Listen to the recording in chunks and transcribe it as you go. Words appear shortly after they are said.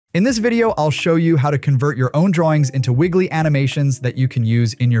In this video, I'll show you how to convert your own drawings into Wiggly animations that you can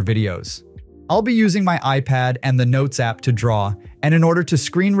use in your videos. I'll be using my iPad and the Notes app to draw, and in order to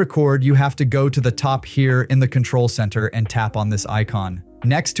screen record, you have to go to the top here in the control center and tap on this icon.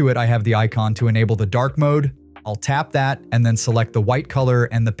 Next to it, I have the icon to enable the dark mode. I'll tap that and then select the white color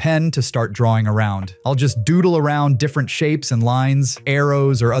and the pen to start drawing around. I'll just doodle around different shapes and lines,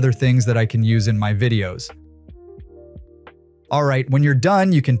 arrows, or other things that I can use in my videos. Alright, when you're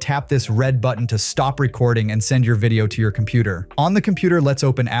done, you can tap this red button to stop recording and send your video to your computer. On the computer, let's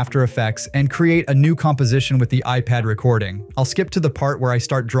open After Effects and create a new composition with the iPad recording. I'll skip to the part where I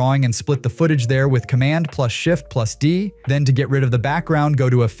start drawing and split the footage there with Command plus Shift plus D. Then to get rid of the background, go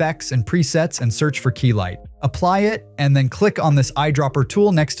to Effects and Presets and search for Key Light. Apply it, and then click on this eyedropper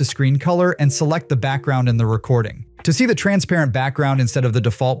tool next to Screen Color and select the background in the recording. To see the transparent background instead of the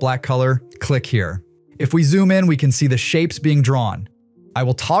default black color, click here. If we zoom in, we can see the shapes being drawn. I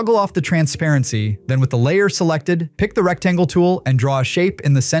will toggle off the transparency, then with the layer selected, pick the rectangle tool and draw a shape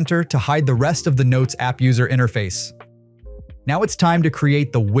in the center to hide the rest of the Notes app user interface. Now it's time to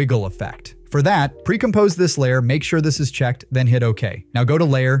create the wiggle effect. For that, pre-compose this layer, make sure this is checked, then hit OK. Now go to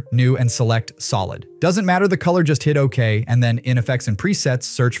Layer, New, and select Solid. Doesn't matter the color, just hit OK, and then in Effects and Presets,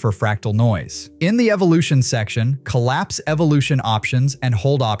 search for Fractal Noise. In the Evolution section, collapse Evolution Options and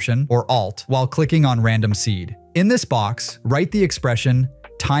hold Option, or Alt, while clicking on Random Seed. In this box, write the expression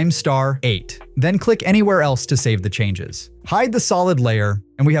 *8, then click anywhere else to save the changes. Hide the solid layer,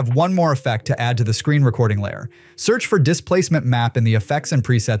 and we have one more effect to add to the screen recording layer. Search for Displacement Map in the Effects and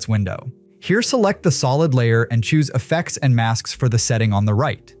Presets window. Here, select the solid layer and choose Effects and Masks for the setting on the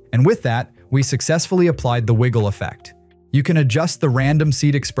right. And with that, we successfully applied the wiggle effect. You can adjust the random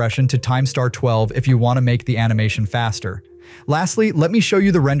seed expression to *12 if you want to make the animation faster. Lastly, let me show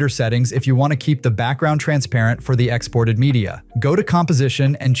you the render settings if you want to keep the background transparent for the exported media. Go to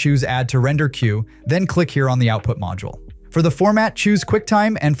Composition and choose Add to Render Queue, then click here on the Output module. For the format, choose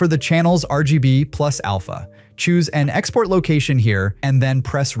QuickTime, and for the channels RGB plus Alpha. Choose an export location here, and then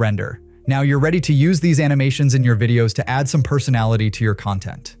press Render. Now you're ready to use these animations in your videos to add some personality to your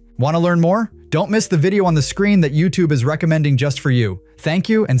content. Want to learn more? Don't miss the video on the screen that YouTube is recommending just for you. Thank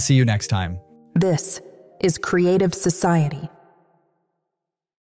you, and see you next time. This is Creative Society.